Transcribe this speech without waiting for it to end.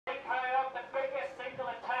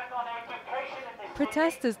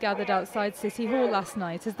Protesters gathered outside City Hall last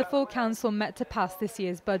night as the full council met to pass this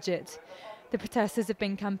year's budget. The protesters have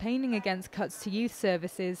been campaigning against cuts to youth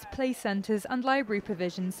services, play centres and library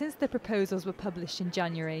provision since the proposals were published in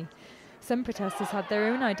January. Some protesters had their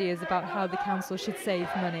own ideas about how the council should save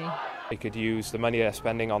money. They could use the money they're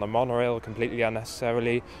spending on a monorail completely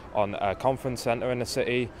unnecessarily, on a conference centre in the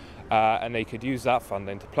city, and they could use that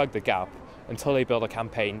funding to plug the gap until they build a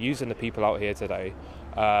campaign using the people out here today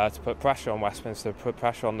to put pressure on Westminster, put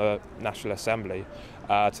pressure on the National Assembly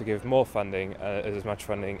to give more funding, as much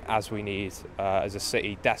funding as we need as a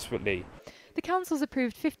city desperately. The council's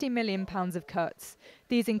approved £50 million of cuts.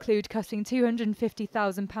 These include cutting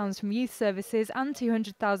 £250,000 from youth services and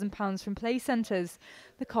 £200,000 from play centres.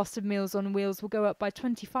 The cost of Meals on Wheels will go up by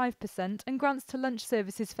 25% and grants to lunch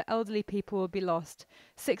services for elderly people will be lost.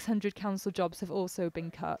 600 council jobs have also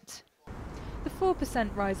been cut. The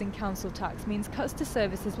 4% rise in council tax means cuts to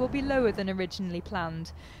services will be lower than originally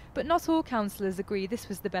planned. But not all councillors agree this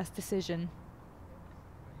was the best decision.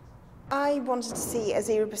 I wanted to see a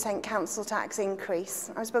 0% council tax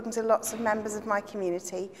increase. I've spoken to lots of members of my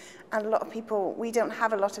community and a lot of people, we don't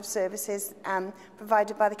have a lot of services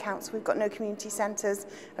provided by the council. We've got no community centres,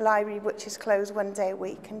 a library which is closed one day a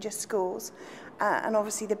week and just schools. And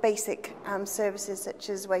obviously the basic services such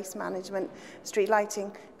as waste management, street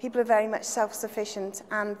lighting. People are very much self-sufficient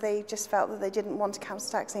and they just felt that they didn't want a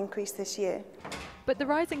council tax increase this year. But the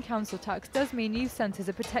rise in council tax does mean youth centres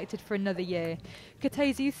are protected for another year.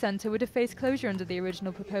 Catay's Youth Centre would have faced closure under the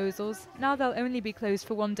original proposals. Now they'll only be closed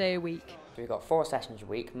for one day a week. We've got 4 sessions a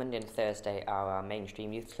week. Monday and Thursday are our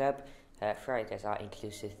mainstream youth club. Friday is our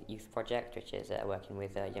inclusive youth project, which is working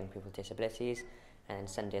with young people with disabilities. And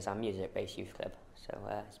Sunday is our music-based youth club. So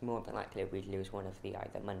it's more than likely we'd lose one of the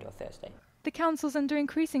either Monday or Thursday. The council's under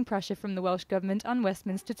increasing pressure from the Welsh Government and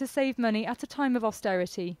Westminster to save money at a time of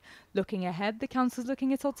austerity. Looking ahead, the council's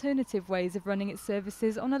looking at alternative ways of running its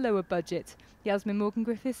services on a lower budget. Yasmin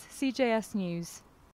Morgan-Griffiths, CJS News.